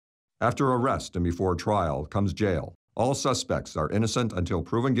After arrest and before trial comes jail. All suspects are innocent until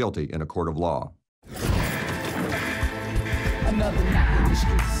proven guilty in a court of law. Another night in the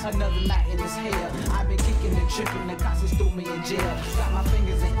streets, another night in this hell. I've been kicking and tripping, the cops just threw me in jail. Got my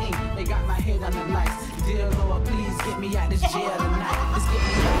fingers in ink, they got my head on the lights. Dear Lord, please get me out this jail tonight. Just get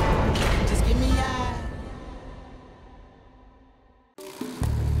me out, just get me out.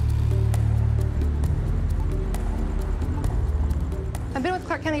 I've been with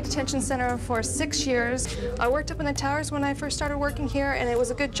Clark County Detention Center for 6 years. I worked up in the towers when I first started working here, and it was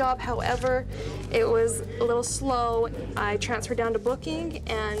a good job. However, it was a little slow. I transferred down to booking,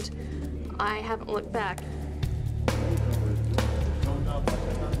 and I haven't looked back.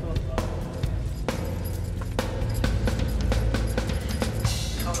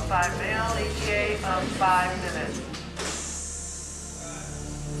 Code 5 male, ETA of 5 minutes.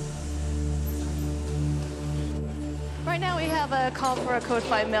 Right now we have a call for a code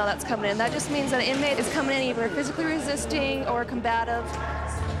 5 male that's coming in. That just means that an inmate is coming in either physically resisting or combative.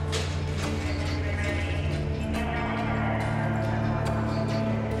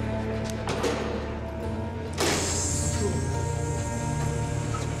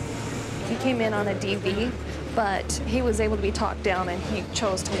 He came in on a DV, but he was able to be talked down and he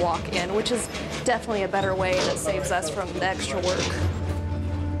chose to walk in, which is definitely a better way that saves us from the extra work.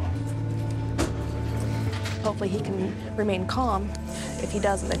 Hopefully he can remain calm. If he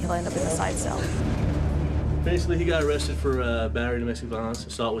doesn't, then he'll end up in a side cell. Basically, he got arrested for battery, domestic violence,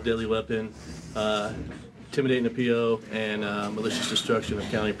 assault with deadly weapon, intimidating a PO, and malicious destruction of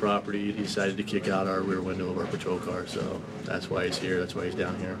county property. He decided to kick out our rear window of our patrol car, so that's why he's here. That's why he's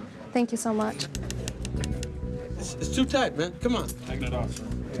down here. Thank you so much. It's too tight, man. Come on. Taking it off, sir.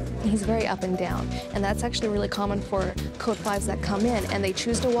 He's very up and down, and that's actually really common for Code 5s that come in and they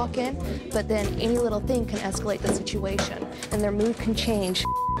choose to walk in, but then any little thing can escalate the situation, and their mood can change.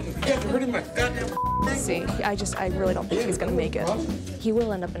 You're hurting my goddamn thing. See, I really don't think he's gonna make it. He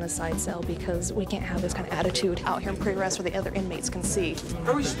will end up in a side cell because we can't have this kind of attitude out here in pre-arrest where the other inmates can see.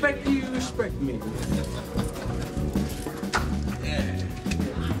 I respect you, you respect me.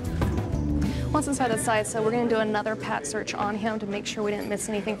 Once inside the side cell, we're going to do another pat search on him to make sure we didn't miss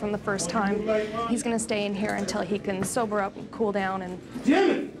anything from the first time. He's going to stay in here until he can sober up and cool down, and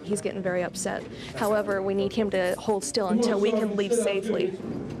he's getting very upset. However, we need him to hold still until we can leave safely.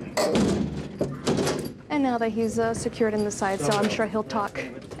 And now that he's secured in the side cell, I'm sure he'll talk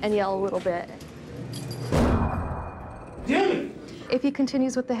and yell a little bit. If he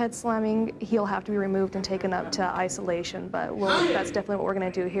continues with the head slamming, he'll have to be removed and taken up to isolation, but that's definitely what we're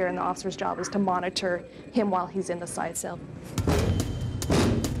going to do here, and the officer's job is to monitor him while he's in the side cell.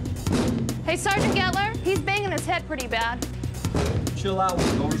 Hey, Sergeant Gettler, he's banging his head pretty bad. Chill out,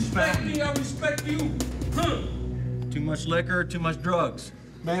 no respect. Me, I respect you. Too much liquor, too much drugs.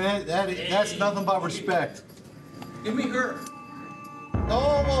 Man, that's nothing but respect. Give me her.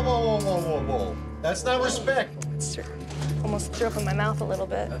 Oh, whoa. That's not respect. Sure. Almost threw up in my mouth a little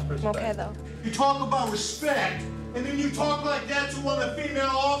bit. I'm okay, though. You talk about respect, and then you talk like that to one of the female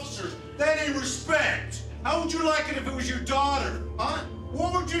officers. That ain't respect. How would you like it if it was your daughter, huh?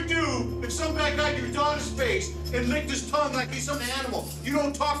 What would you do if some guy got your daughter's face and licked his tongue like he's some animal? You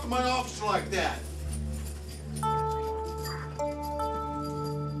don't talk to my officer like that.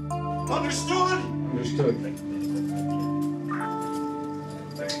 Understood? Understood.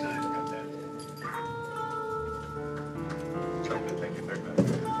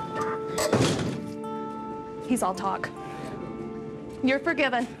 He's all talk. You're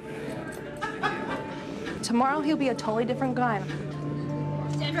forgiven. Tomorrow he'll be a totally different guy.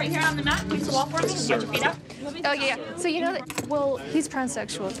 Stand right here on the mat, face the wall for me, and get your feet up. Oh, yeah. So you know that, well, he's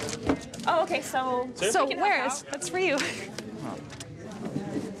transsexual. Oh, okay, so where is, that's for you.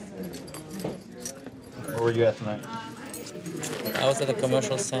 Where were you at tonight? I was at the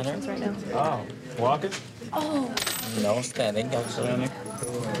commercial center. Right now. Oh, walking? Oh. No, standing, actually.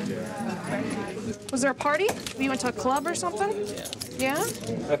 Was there a party? You went to a club or something? Yeah. Yeah?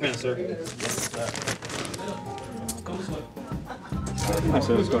 Left hand, sir. I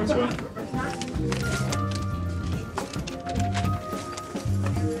said it's going this way.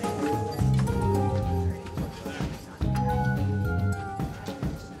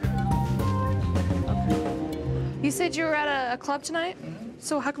 You said you were at a club tonight?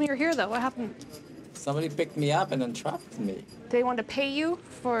 So how come you're here, though? What happened? Somebody picked me up and then trapped me. They wanted to pay you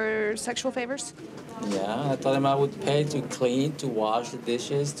for sexual favors? Yeah, I told him I would pay to clean, to wash the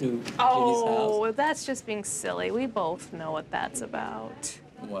dishes, to clean his house. Oh, that's just being silly. We both know what that's about.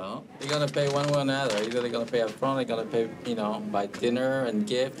 Well, you're gonna pay one way or another. Either they're gonna pay up front, they're gonna pay, you know, by dinner and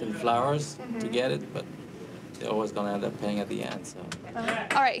gift and flowers to get it, but they're always gonna end up paying at the end. So.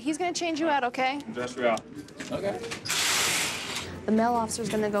 All right, he's gonna change you out, okay? Industrial. Okay. The male officer's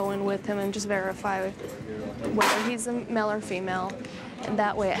gonna go in with him and just verify whether he's a male or female, and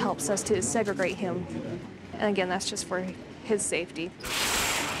that way it helps us to segregate him. And again, that's just for his safety.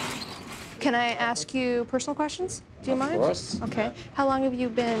 Can I ask you personal questions? Do you mind? Of course. Okay. How long have you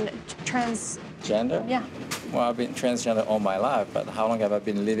been trans? Gender? Yeah. Well, I've been transgender all my life, but how long have I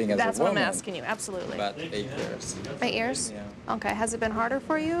been living as That's a what woman? I'm asking you, absolutely. About 8 years. 8 years? Yeah. Okay. Has it been harder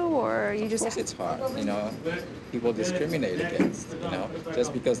for you, or you just? Of course it's hard, you know. People discriminate against, you know.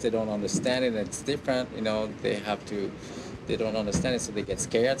 Just because they don't understand it and it's different, you know, they don't understand it, so they get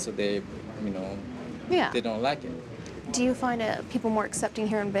scared, so they, you know, Yeah. they don't like it. Do you find people more accepting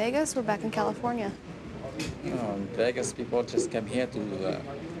here in Vegas or back in California? You know, in Vegas, people just come here to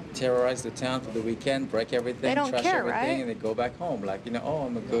terrorize the town for the weekend, break everything, They don't trash care, everything, right? and they go back home like, you know, oh,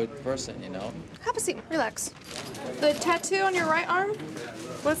 I'm a good person, you know. Have a seat. Relax. The tattoo on your right arm,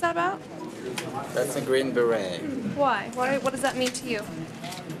 what's that about? That's a green beret. Why? What does that mean to you?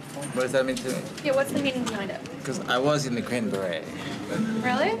 What does that mean to me? Yeah, what's the meaning behind it? Because I was in the green beret.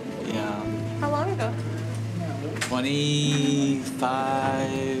 Really? Yeah. How long ago?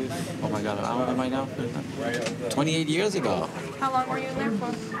 25, oh my God, how old am I now? 28 years ago. How long were you in there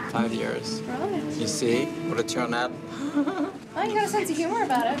for? 5 years. Really? You see what a turnout? Oh, you got a sense of humor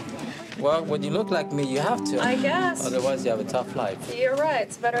about it. Well, when you look like me, you have to. I guess. Otherwise, you have a tough life. You're right.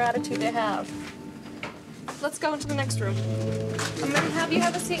 It's a better attitude to have. Let's go into the next room. I'm going to have you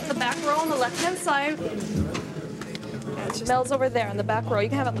have a seat in the back row on the left-hand side. Mel's over there in the back row. You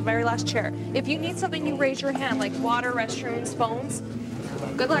can have it on the very last chair. If you need something, you raise your hand, like water, restrooms, phones.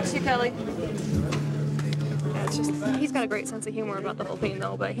 Good luck to you, Kelly. Yeah, it's just, he's got a great sense of humor about the whole thing,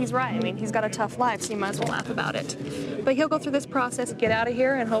 though, but he's right. I mean, he's got a tough life, so you might as well laugh about it. But he'll go through this process, get out of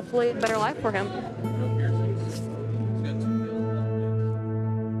here, and hopefully a better life for him.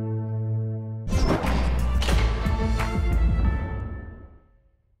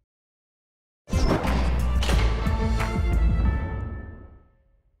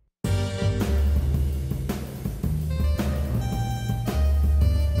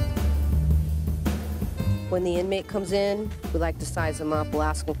 When the inmate comes in, we like to size them up. We'll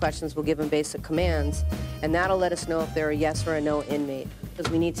ask them questions. We'll give them basic commands. And that'll let us know if they're a yes or a no inmate.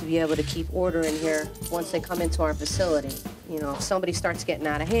 Because we need to be able to keep order in here once they come into our facility. You know, if somebody starts getting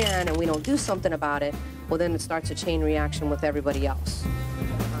out of hand and we don't do something about it, well, then it starts a chain reaction with everybody else.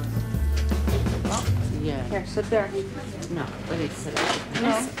 Yeah. Here, sit there. No, let me sit down.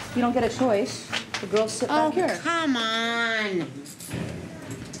 No, you don't get a choice. The girls sit back here. Come on.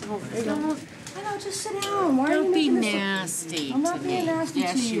 Oh, there you go. I know, just sit down. Why are you Don't be making this nasty I'm not to being me. nasty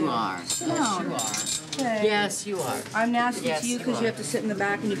Yes, to you. you are. Sit Yes, down. you are. Okay. Yes, you are. I'm nasty Yes, to you because you have to sit in the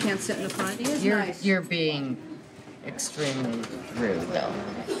back and you can't sit in the front. It is nice. You're being extremely rude, though.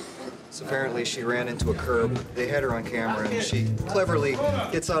 So apparently she ran into a curb. They had her on camera, and she cleverly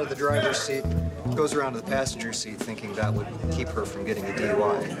gets out of the driver's seat, goes around to the passenger seat thinking that would keep her from getting a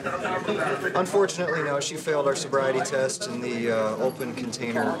DUI. Unfortunately, no, she failed our sobriety test, and the open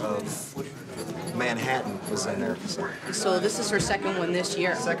container of Manhattan was in there. So this is her second one this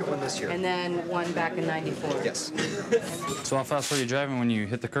year. Second one this year. And then one back in '94. Yes. So how fast were you driving when you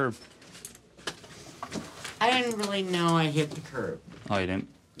hit the curb? I didn't really know I hit the curb. Oh, you didn't?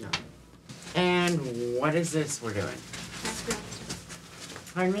 No. And what is this we're doing?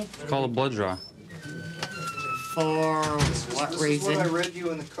 Pardon me? Call a blood draw. For what reason? This is what I read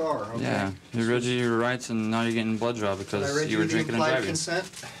you in the car. Okay? Yeah, you read your rights and now you're getting blood draw because you were drinking and driving. Consent?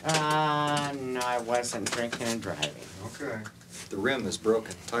 No, I wasn't drinking and driving. Okay. The rim is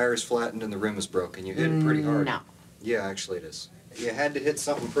broken. Tire is flattened and the rim is broken. You hit it pretty hard. No. Yeah, actually it is. You had to hit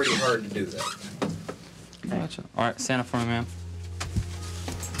something pretty hard to do that. Gotcha. All right, stand up for me, ma'am.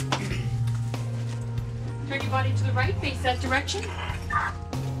 Turn your body to the right, face that direction.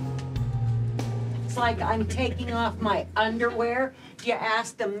 It's like I'm taking off my underwear. Do you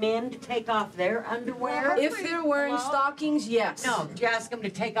ask the men to take off their underwear? If they're wearing stockings, yes. No, do you ask them to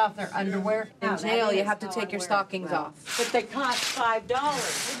take off their underwear? In jail, you have to take your stockings off. But they cost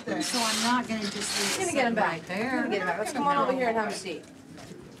 $5. So I'm not going to just leave You're gonna get them back. You're gonna get them back. Let's come on over here and have a seat.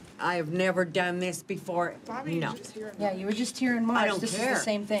 I've never done this before. No. Yeah, you were just here in March. I don't this care. is the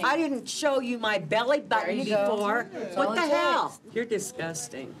same thing. I didn't show you my belly button you go. before. That's What all the it hell? takes. You're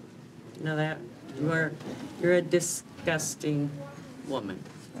disgusting. You know that? You're a disgusting woman.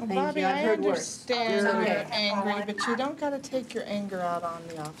 Well, Thank Bobby, you. I've I heard worse. understand Okay. you're angry, but you don't got to take your anger out on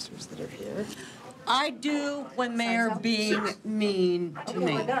the officers that are here. I do when they're being mean to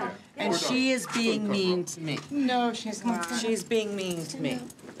me. And she is being mean to me. No, she's not. She's being mean to me.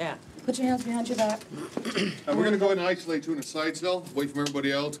 Yeah. Put your hands behind your back. We're going to go ahead and isolate you in a side cell, away from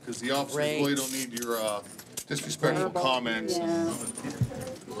everybody else, because the officers really don't need your disrespectful comments. Yeah.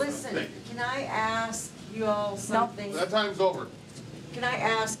 Listen, can I ask you all something? That time's over. Can I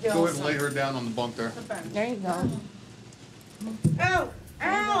ask you all Go ahead and something? lay her down on the bunk there. There you go. Ow!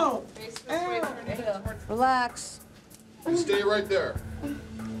 Ow! Relax. You stay right there.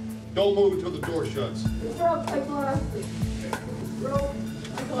 Don't move until the door shuts. Broke my glasses. Broke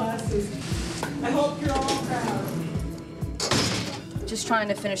my glasses. I hope you're all proud. Just trying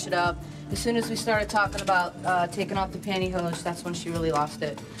to finish it up. As soon as we started talking about taking off the pantyhose, that's when she really lost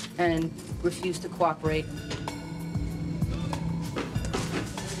it and refused to cooperate.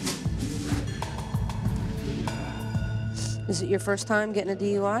 Is it your first time getting a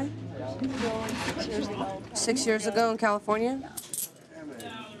DUI? 6 years ago. 6 years ago in California?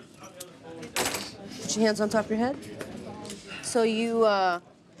 Put your hands on top of your head. So you were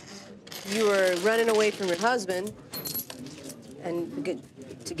running away from your husband and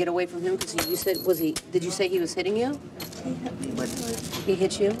to get away from him because you said, did you say he was hitting you? He hit me one time. He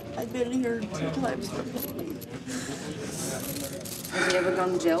hit you? I've been here 2 times for him. Has he ever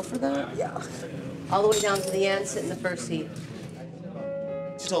gone to jail for that? Yeah. All the way down to the end, sit in the first seat.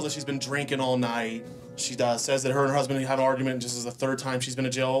 She tells us she's been drinking all night. She says that her and her husband had an argument. This is the 3rd time she's been to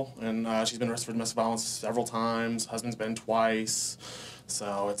jail, and she's been arrested for domestic violence several times. Husband's been twice.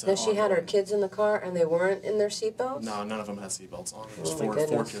 So it's. Now she had her kids in the car and they weren't in their seatbelts? No, none of them had seatbelts on. There's Oh, my four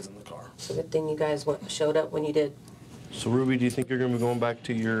goodness. kids in the car. It's a good thing you guys showed up when you did. So, Ruby, do you think you're going to be going back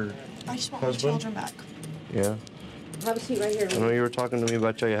to your I just want my husband? children back. Yeah. Have a seat right here. I know you were talking to me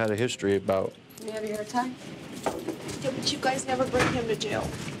about how you had a history about. Can you have your hair tied? Yeah, but you guys never bring him to jail.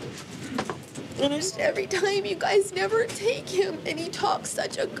 And it's every time you guys never take him, and he talks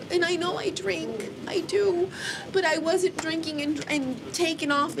such a. And I know I drink, I do, but I wasn't drinking and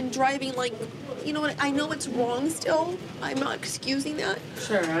taking off and driving like, you know what? I know it's wrong still. I'm not excusing that.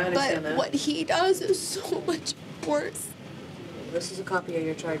 Sure, I understand but that. what he does is so much worse. This is a copy of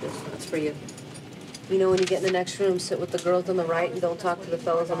your charges. That's for you. You know, when you get in the next room, sit with the girls on the right and don't talk to the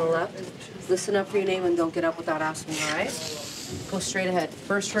fellas on the left. Listen up for your name and don't get up without asking, all right? Go straight ahead.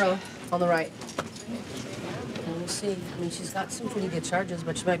 First row on the right. And we'll see. I mean, she's got some pretty good charges,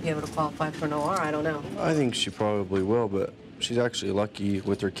 but she might be able to qualify for an OR. I don't know. I think she probably will, but she's actually lucky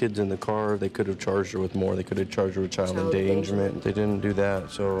with her kids in the car. They could have charged her with more. They could have charged her with child endangerment. They didn't do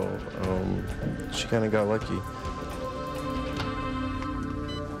that, so she kind of got lucky.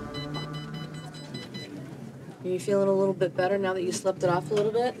 Are you feeling a little bit better now that you slept it off a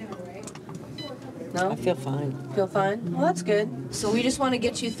little bit? No? I feel fine. Feel fine? Well, that's good. So we just want to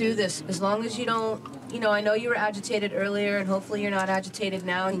get you through this. As long as you don't, you know, I know you were agitated earlier, and hopefully you're not agitated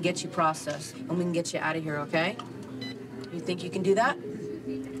now, and get you processed. And we can get you out of here, okay? You think you can do that?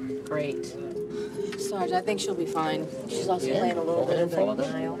 Great. Sarge, I think she'll be fine. She's also playing a little bit of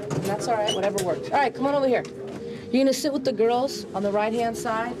denial. That's all right, whatever works. All right, come on over here. You're gonna sit with the girls on the right-hand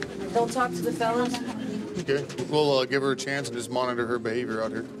side. Don't talk to the fellas. Okay. We'll give her a chance and just monitor her behavior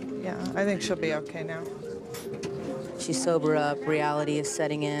out here. Yeah, I think she'll be okay now. She's sober up, reality is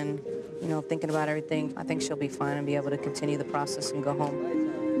setting in, you know, thinking about everything. I think she'll be fine and be able to continue the process and go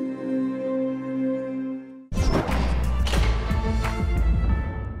home.